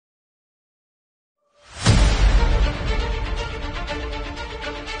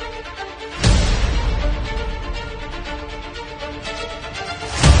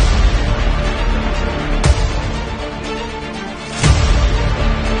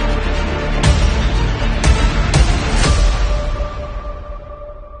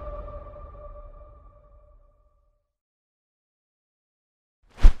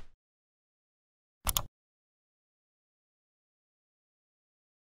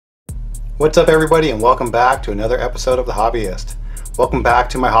What's up everybody, and welcome back to another episode of The Hobbyist. Welcome back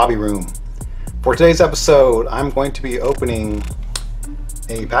to my hobby room. For today's episode, I'm going to be opening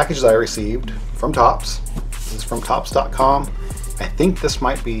a package that I received from Topps. This is from Topps.com. I think this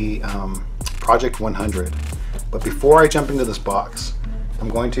might be Project100. But before I jump into this box, I'm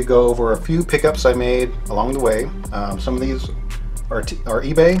going to go over a few pickups I made along the way. Some of these are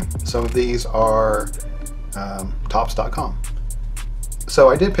eBay, some of these are Topps.com. So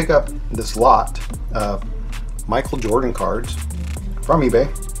I did pick up this lot of Michael Jordan cards from eBay.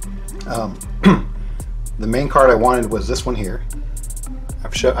 The main card I wanted was this one here.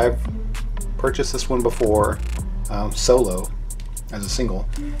 I've purchased this one before solo as a single.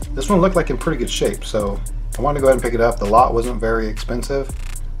 This one looked like in pretty good shape, so I wanted to go ahead and pick it up. The lot wasn't very expensive.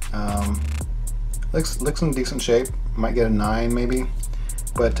 Looks in decent shape. Might get a 9 maybe.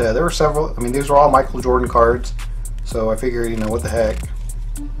 But there were several. I mean, these were all Michael Jordan cards, so I figured, you know, what the heck.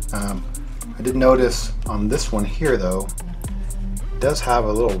 I did notice on this one here though, it does have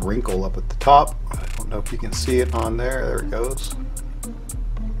a little wrinkle up at the top. I don't know if you can see it on there. There it goes.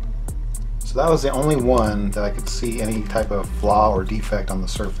 So that was the only one that I could see any type of flaw or defect on the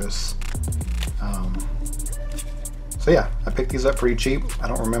surface. So yeah, I picked these up pretty cheap. I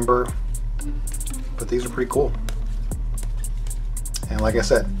don't remember, but these are pretty cool. And like I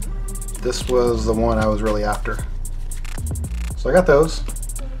said, this was the one I was really after. So I got those.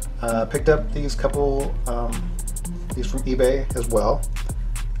 Picked up these couple, these from eBay as well.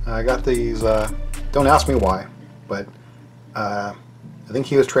 I got these, don't ask me why, but I think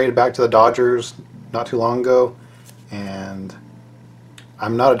he was traded back to the Dodgers not too long ago, and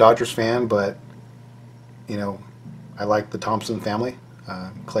I'm not a Dodgers fan, but you know, I like the Thompson family.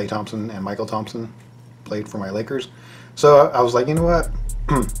 Klay Thompson and Michael Thompson played for my Lakers, so I was like, you know what,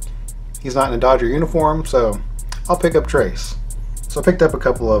 he's not in a Dodger uniform, so I'll pick up Trace. So I picked up a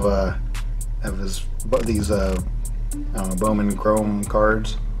couple of these I don't know, Bowman Chrome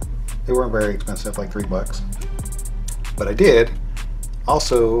cards. They weren't very expensive, like $3. But I did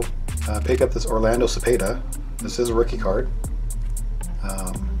also pick up this Orlando Cepeda. This is a rookie card.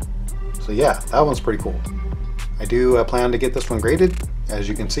 So yeah, that one's pretty cool. I do plan to get this one graded. As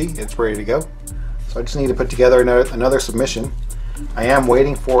you can see, it's ready to go. So I just need to put together another submission. I am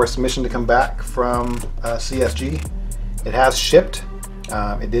waiting for a submission to come back from CSG. It has shipped.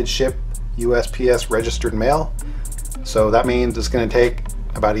 It did ship USPS registered mail. So that means it's going to take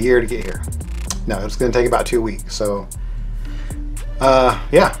about a year to get here. No, it's going to take about 2 weeks. So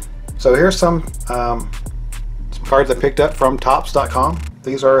yeah. So here's some cards I picked up from Topps.com.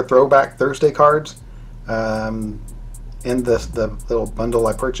 These are Throwback Thursday cards. In the little bundle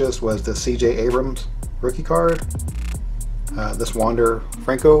I purchased was the CJ Abrams rookie card, this Wander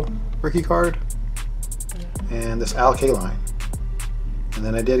Franco rookie card, and this Al Kaline. And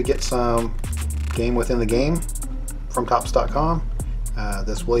then I did get some Game Within the Game from Topps.com.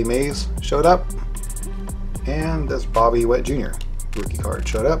 This Willie Mays showed up, and this Bobby Witt Jr. rookie card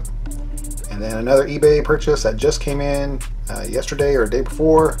showed up. And then another eBay purchase that just came in yesterday or the day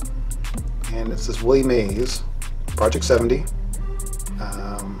before, and it's this Willie Mays Project 70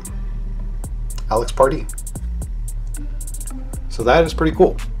 Alex Pardee. So that is pretty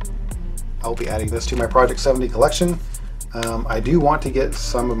cool. I'll be adding this to my Project 70 collection. I do want to get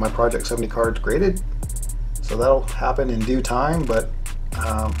some of my Project 70 cards graded, so that'll happen in due time, but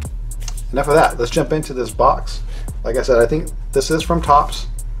enough of that. Let's jump into this box. Like I said, I think this is from Topps.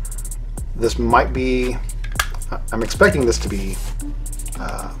 This might be, I'm expecting this to be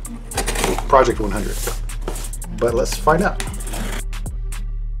Project 100, but let's find out.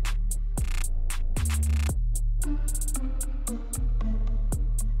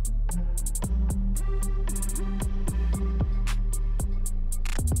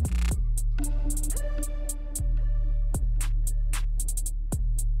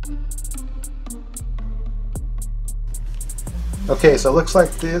 Okay, so it looks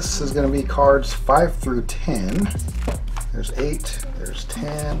like this is going to be cards 5 through 10. There's 8, there's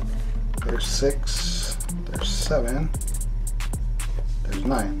 10, there's 6, there's 7, there's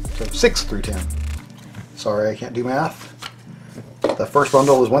 9. So 6 through 10. Sorry, I can't do math. The first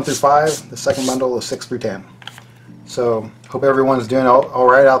bundle is 1 through 5. The second bundle is 6 through 10. So hope everyone's doing all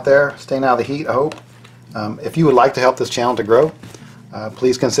right out there, staying out of the heat, I hope. If you would like to help this channel to grow,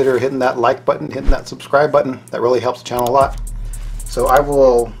 please consider hitting that like button, hitting that subscribe button. That really helps the channel a lot. So I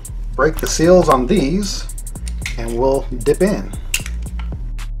will break the seals on these and we'll dip in.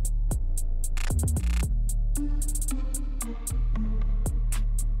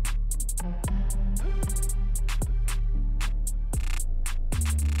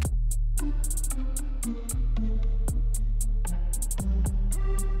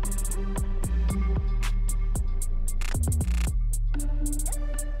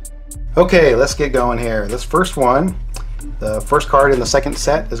 Okay, let's get going here. This first one, the first card in the second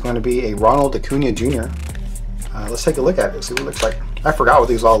set, is going to be a Ronald Acuna Jr. Let's take a look at it, see what it looks like. I forgot what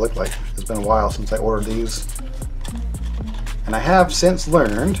these all look like. It's been a while since I ordered these. And I have since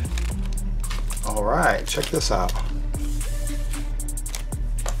learned. Alright, check this out.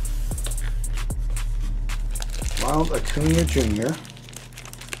 Ronald Acuna Jr.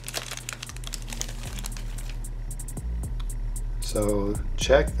 So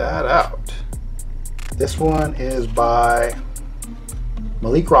check that out. This one is by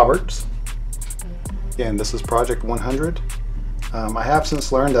Malik Roberts. Again, this is Project 100. I have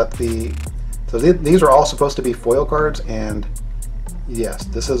since learned that these are all supposed to be foil cards, and yes,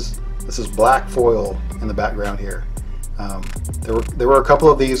 this is black foil in the background here. There were a couple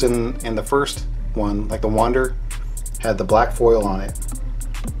of these in the first one, like the Wander had the black foil on it,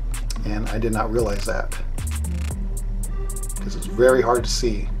 and I did not realize that because it's very hard to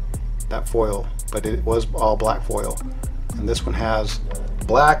see that foil, but it was all black foil. And this one has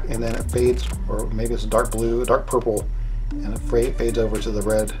black, and then it fades, or maybe it's dark blue, dark purple, and it fades over to the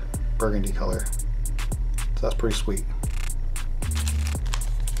red burgundy color. So that's pretty sweet.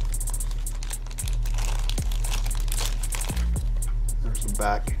 There's the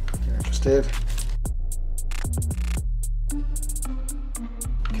back if you're interested.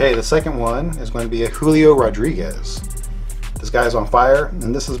 Okay, the second one is going to be a Julio Rodriguez. This guy's on fire,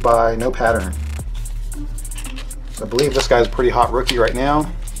 and this is by No Pattern. So I believe this guy's a pretty hot rookie right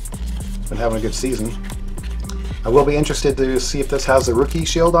now. Been having a good season. I will be interested to see if this has the rookie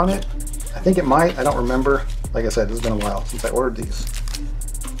shield on it. I think it might, I don't remember. Like I said, it's been a while since I ordered these.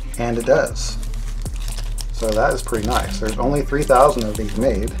 And it does. So that is pretty nice. There's only 3,000 of these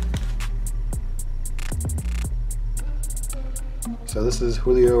made. So this is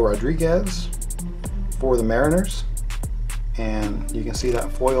Julio Rodriguez for the Mariners. And you can see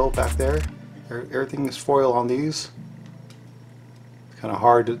that foil back there. Everything is foil on these. It's kind of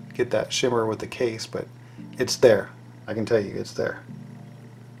hard to get that shimmer with the case, but it's there. I can tell you it's there.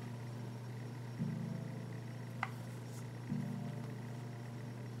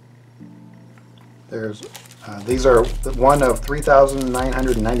 There's these are one of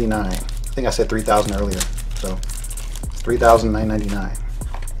 3,999. I think I said 3,000 earlier, so it's 3,999.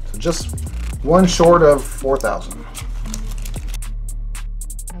 So just one short of 4,000.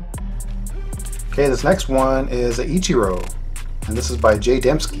 Okay, this next one is a Ichiro, and this is by Jay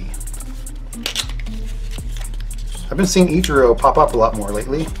Dembski. I've been seeing Ichiro pop up a lot more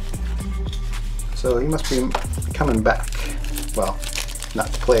lately, so he must be coming back. Well,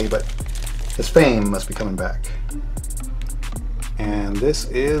 not to play, but his fame must be coming back. And this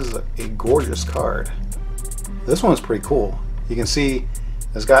is a gorgeous card. This one's pretty cool. You can see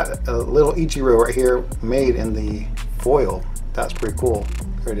it's got a little Ichiro right here made in the foil. That's pretty cool.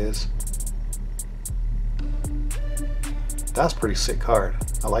 There it is. That's a pretty sick card.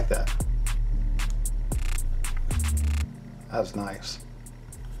 I like that. That's nice.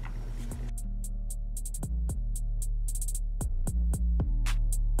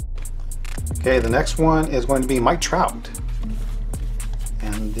 Okay, the next one is going to be Mike Trout.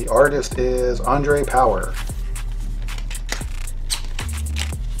 And the artist is Andre Power.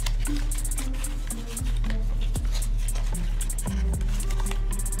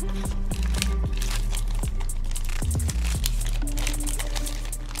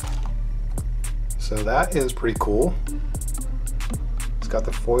 So that is pretty cool. It's got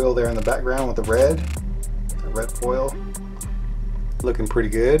the foil there in the background with the red foil. Looking pretty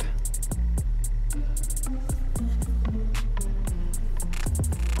good.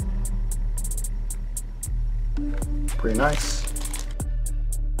 Pretty nice.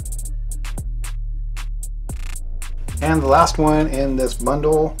 And the last one in this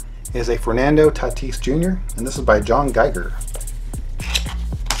bundle is a Fernando Tatis Jr. and this is by John Geiger.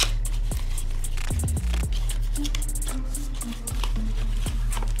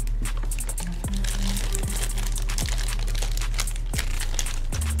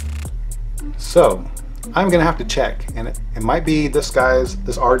 So I'm gonna have to check, and it might be this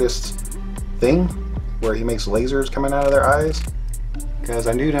artist's thing where he makes lasers coming out of their eyes, because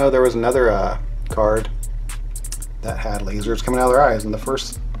I do know there was another card that had lasers coming out of their eyes in the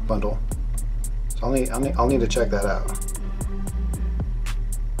first bundle. So I'll need to check that out.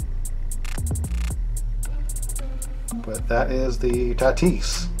 But that is the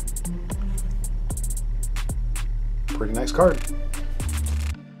Tatis. Pretty nice card.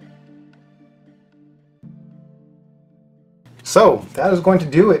 So that is going to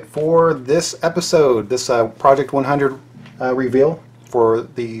do it for this episode, this Project 100 reveal for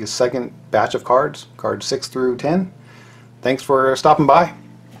the second batch of cards, cards 6 through 10. Thanks for stopping by.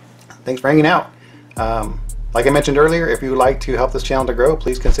 thanks for hanging out. Like I mentioned earlier, if you would like to help this channel to grow,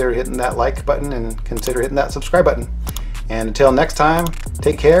 please consider hitting that like button and consider hitting that subscribe button. And until next time,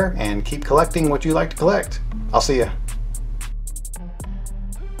 take care and keep collecting what you like to collect. I'll see ya.